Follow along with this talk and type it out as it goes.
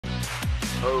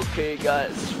Okay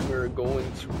guys, we're going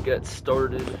to get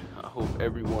started. I hope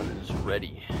everyone is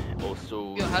ready.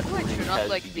 Also, yo, how do I turn off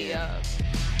like the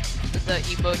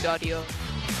emote audio?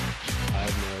 I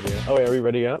have no idea. Oh wait, are we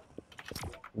ready yet?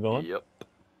 You going? Yep.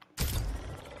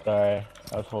 Sorry,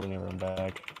 I was holding everyone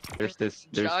back. There's this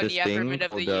thing called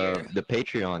the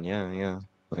Patreon, yeah.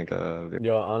 Like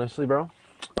Yo, honestly, bro,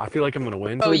 I feel like I'm gonna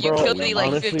win. Oh, you bro, killed me like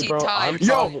honestly, 15 bro, times.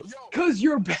 Yo, cause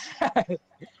you're bad.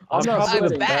 I'm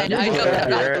bad. I know that I'm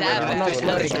not that I'm not bad.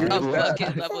 sweating. There's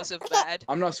fucking levels of bad.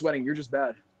 I'm not sweating. You're just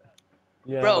bad.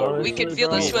 Yeah, Bro, honestly, we can feel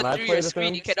bro, the sweat when I through play your the screen.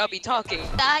 thing- You cannot be talking.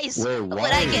 Guys, when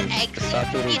I get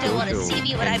angry, you don't want to see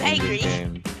me when I'm angry.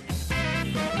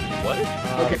 What?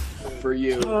 Okay, for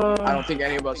you, I don't think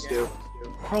any of us do.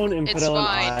 Prone Infidel and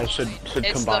I should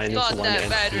It's combine the into thought one that entity.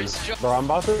 matters. Bro, I'm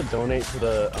about to donate to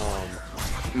the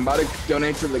I'm about to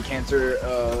donate to the cancer.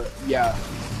 Yeah.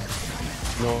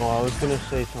 No, I was gonna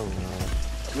say something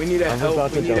else. We need to I'm help. about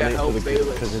We to need to donate help to the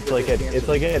Bayless because it's with like his at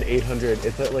cancer. 800.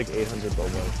 It's at like 800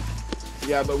 Robux.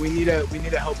 Yeah, but we need to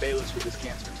help Bayless with his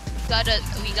cancer.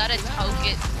 We gotta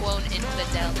target clone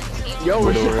infidel and team. Yo,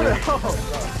 we're shut up.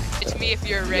 It's me if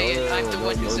you're Ray and I'm the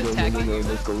one who's attacking you.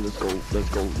 Let's go.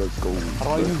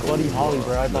 How do I use Buddy Holly,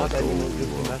 bro? I thought that you just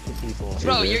to mess with people.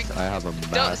 Bro, you're. I have a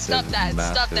Don't massive, stop that!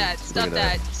 Stop that! Stop look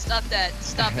at that!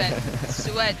 Stop it!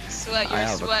 Sweat! I Your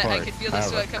have a sweat! I cart. can feel I the have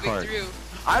sweat a coming cart. through.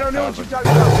 I don't know what you're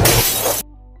talking about.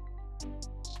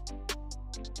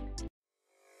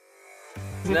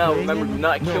 Now remember, do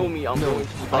not kill me. I'm going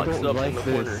to box don't up like in the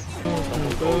corner. this.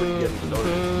 Someone's already getting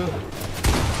started.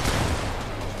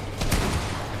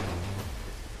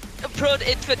 A prone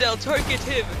infidel, target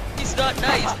him! He's not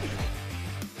nice!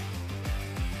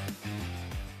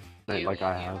 Like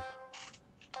I have.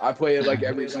 I play it like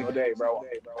every single day, bro.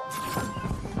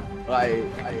 I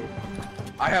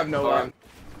have no.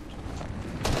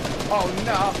 Oh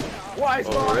no! Why is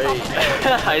Alright.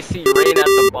 I see Rain at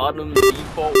the bottom,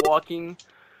 default walking.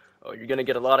 Oh, you're gonna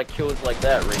get a lot of kills like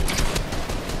that, Rain.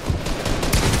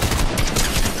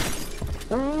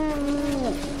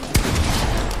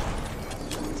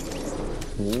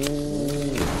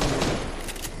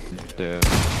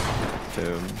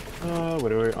 Damn. What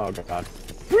do we? Oh god.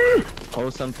 Oh,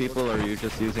 some people are you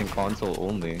just using console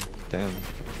only. Damn.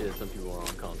 Yeah, some people are on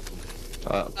console.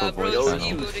 For Bro, voice yo, this you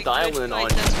channel. emoting styling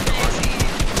like, on- that's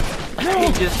crazy.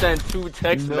 He just sent 2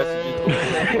 text messages.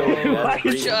 That's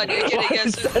crazy. John, you're getting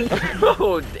us.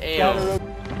 Oh damn.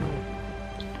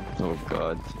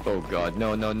 Oh god.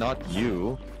 No, not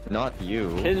you. Not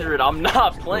you. Kindred, I'm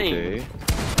not playing. Okay.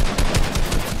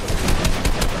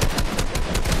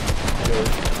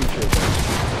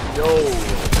 Yo,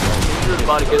 Kindred's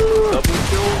about to get some double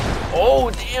kill.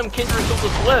 Oh damn, Kindred killed the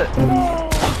sweat.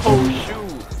 Oh shoot.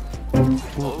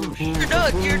 Oh shoot.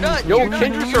 You're not. Yo, you're not,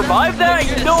 Kindred you're survived not, that?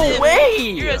 you're a No sim. way!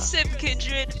 You're a sim,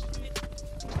 Kindred.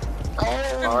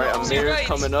 Alright, Amir's right.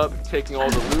 coming up, taking all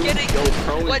the loot. Getting Yo,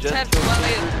 Pro what and type Jet of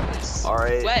killed.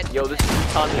 Alright, yo, this is your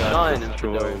time to shine.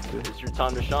 It's your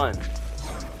time to shine.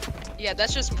 Yeah,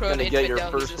 that's just You're prone gonna get your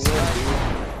infidel. first He's win, a dude.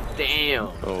 Damn.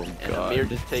 Oh And god. Amir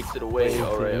just takes it away. Wait,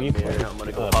 Alright, can we Amir, play? I'm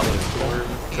gonna go pop the storm.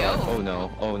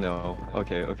 Yo. Oh no.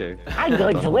 Okay. I'm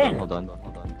going to win. Hold on.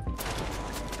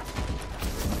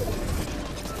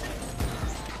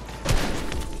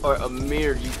 Alright,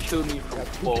 Amir, you killed me from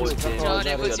forward. John,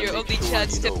 it was your only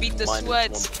chance to beat the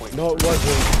sweats. No, it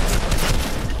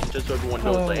wasn't. Just so everyone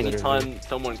knows, like, anytime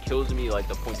someone kills me, like,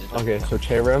 the point is Okay, so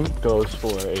Cherem goes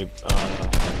for a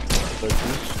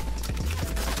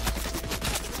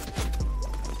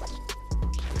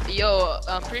Yo,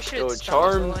 I'm pretty sure Yo, it's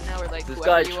Charm, one now, or like this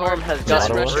whoever guy you Charm are, has just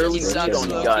got rush early he lead sucks, on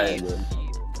you low-key. guys.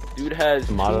 Dude has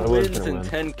 2 Motto was wins gonna and win.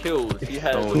 10 kills. He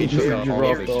has Oh, he took out all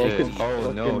of his Amir shit. shit.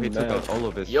 Oh no, he took out all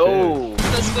of his shit. Yo,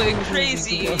 That's going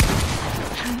crazy.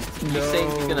 he's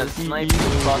saying he's gonna snipe you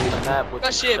across the map with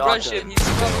Rush a him, rush shotgun. him. He's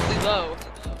probably low.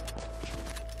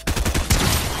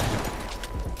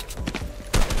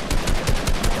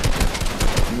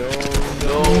 No.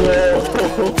 No,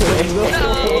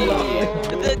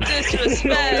 the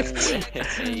disrespect.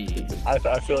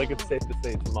 I feel like it's safe to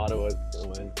say Tomato was the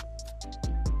win.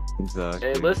 Exactly.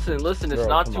 Hey, listen, it's Bro,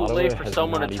 not too Tomato late for has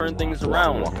someone to not turn even things walked.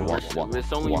 around. Walk.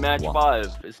 It's only Walk, match walk. 5.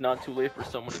 It's not too late for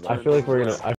someone to turn I feel like we're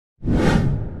things gonna.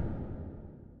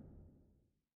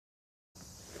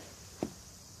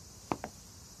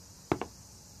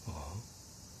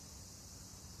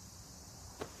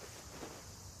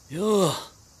よう、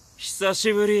久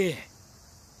しぶり。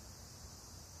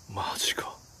マジ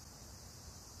か。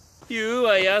言う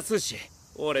はやすし、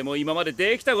俺も今まで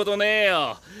できたことねえ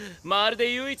よ。まる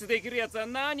で唯一できるやつは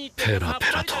何ってペラペ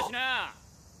ラとさっぱりだしな。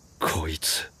こい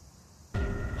つ、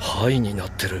ハイにな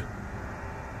ってる。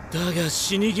だが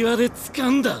死に際で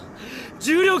掴んだ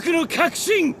重力の確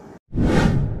信。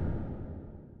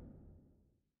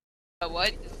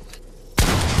 What?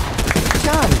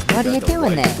 John, what are you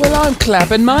doing there? Well, I'm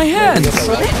clapping my hands. Looks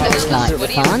like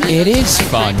fun. It is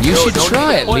fun. You should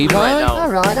try it, Levi.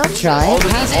 Alright, I'll try it.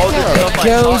 How's it It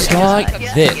goes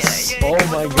like this.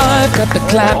 I've got the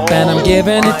clap and I'm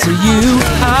giving it to you.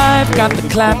 I've got the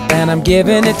clap and I'm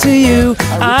giving it to you.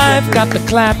 I've got the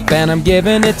clap and I'm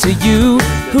giving it to you.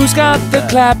 Who's got the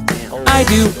clap? I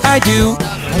do, I do.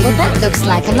 Well, that looks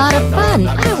like a lot of fun.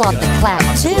 I want the clap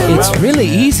too. It's really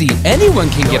easy. Anyone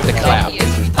can get the clap.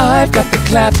 I've got the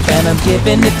clap and I'm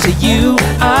giving it to you.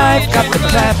 I've got the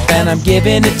clap and I'm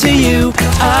giving it to you.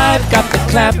 I've got the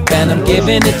clap and I'm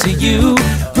giving it to you.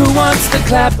 Who wants the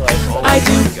clap? I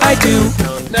do, I do.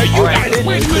 Now you guys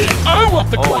wait a minute. I want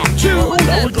the clap too.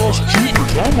 Now it goes cheaper.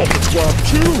 I want the clap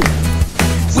too.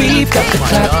 We've got the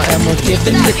clap and we're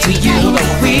giving it to you.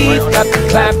 We've got the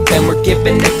clap and we're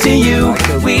giving it to you.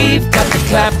 We've got the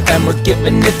clap and we're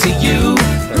giving it to you.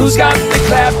 Who's got the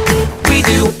clap? We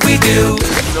do, we do.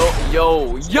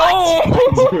 Yo!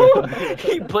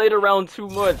 He played around too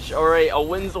much. Alright, a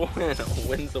win's a win. A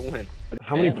win's a win.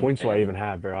 How many points do I even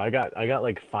have, bro? I got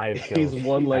like 5 kills. He's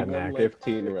won like max.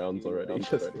 15 rounds already.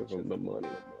 Just give him the money.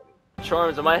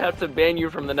 Charms, I might have to ban you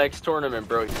from the next tournament,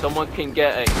 bro. Someone can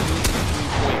get a easy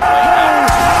 3-point right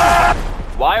now.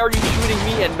 Why are you shooting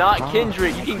me and not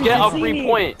Kindred? You can get a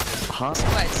 3-point.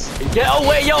 Get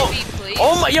away, yo!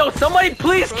 Oh my, yo! Somebody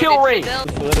please kill Ray!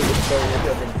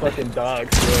 Fucking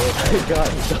dogs, bro. I got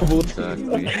double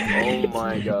teamed. Oh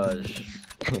my gosh.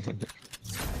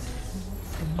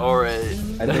 Alright.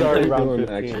 I think already doing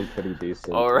actually pretty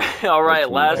decent.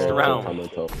 Alright, last round.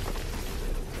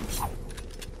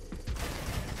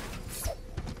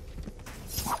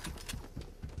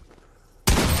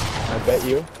 I bet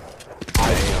you.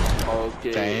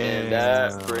 Okay, and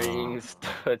that brings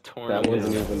the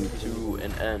tournament to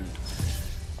an end.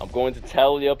 I'm going to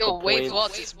tally up the Yo, wait, points.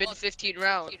 Waltz, it's been 15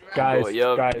 rounds. Guys, guys,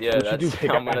 yeah,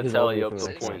 I'm gonna tally up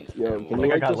the points. Yeah, can you I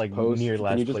like got just like post? near Can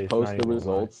last you just place, post not the even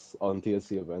results on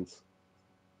TSC events?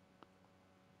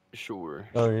 Sure.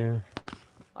 Oh yeah.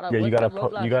 Yeah,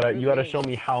 you gotta show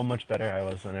me how much better I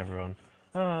was than everyone.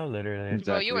 Oh, literally.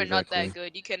 Bro, you are not that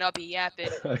good. You cannot be yapping.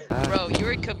 Bro, you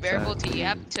are comparable to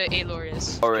Yap to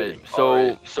Aloris. Alright,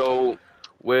 so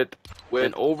with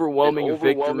an overwhelming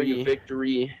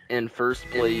victory in first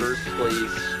place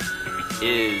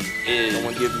is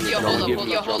someone give me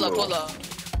Hold up.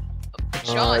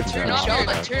 Sean, turn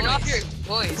off your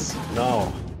voice.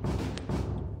 No.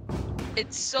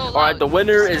 It's so loud. Alright, the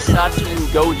winner is Satoru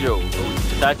Gojo.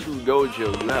 Satoru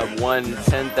Gojo, you have won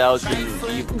 10,000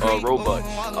 Robux.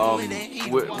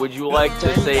 Would you like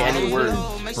to say any words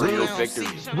for your victory?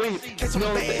 Wait,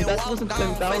 no, that wasn't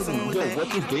 10,000. Yo, what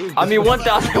you gave? I mean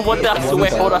 1,000,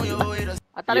 wait, hold on.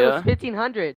 I thought it was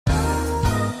 1,500. I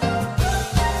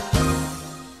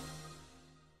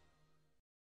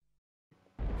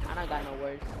don't got no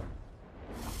words.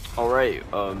 Alright,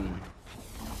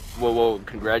 well,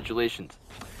 congratulations.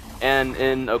 And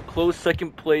in a close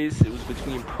second place, it was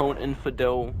between Prone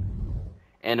Infidel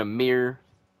and Amir.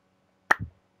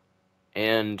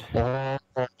 And oh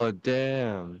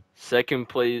damn. Second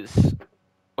place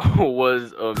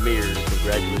was Amir.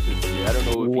 Congratulations, Amir. I don't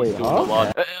know if he's still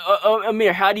alive.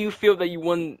 Amir, how do you feel that you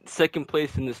won second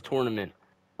place in this tournament?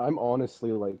 I'm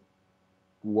honestly like,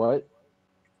 what?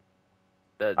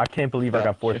 I can't believe I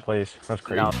got 4th place. That's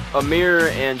crazy. Now, Amir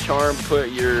and Charm,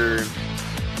 put your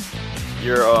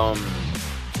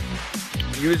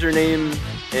username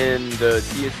in the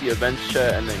TSC events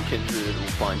chat, and then Kindred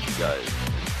will find you guys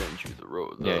and send you the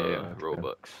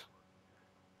Robux.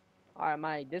 Alright,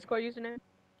 my Discord username?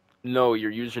 No,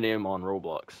 your username on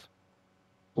Roblox.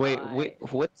 Wait,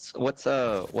 what's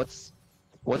Satoru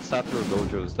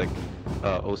Gojo's like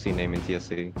OC name in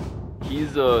TSC?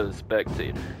 He's a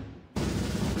spectator.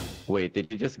 Wait,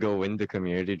 did you just go in the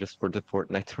community just for the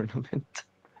Fortnite tournament?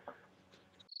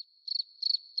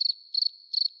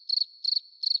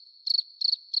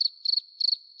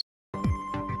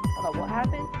 What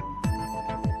happened?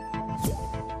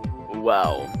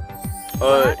 Wow.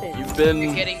 You've been...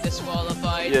 You're getting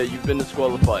disqualified. Yeah, you've been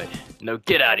disqualified. Now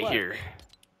get out of here.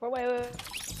 Wait.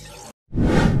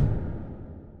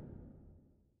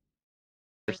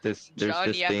 There's this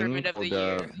John, thing Yap, called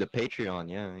the Patreon,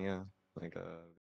 yeah. Like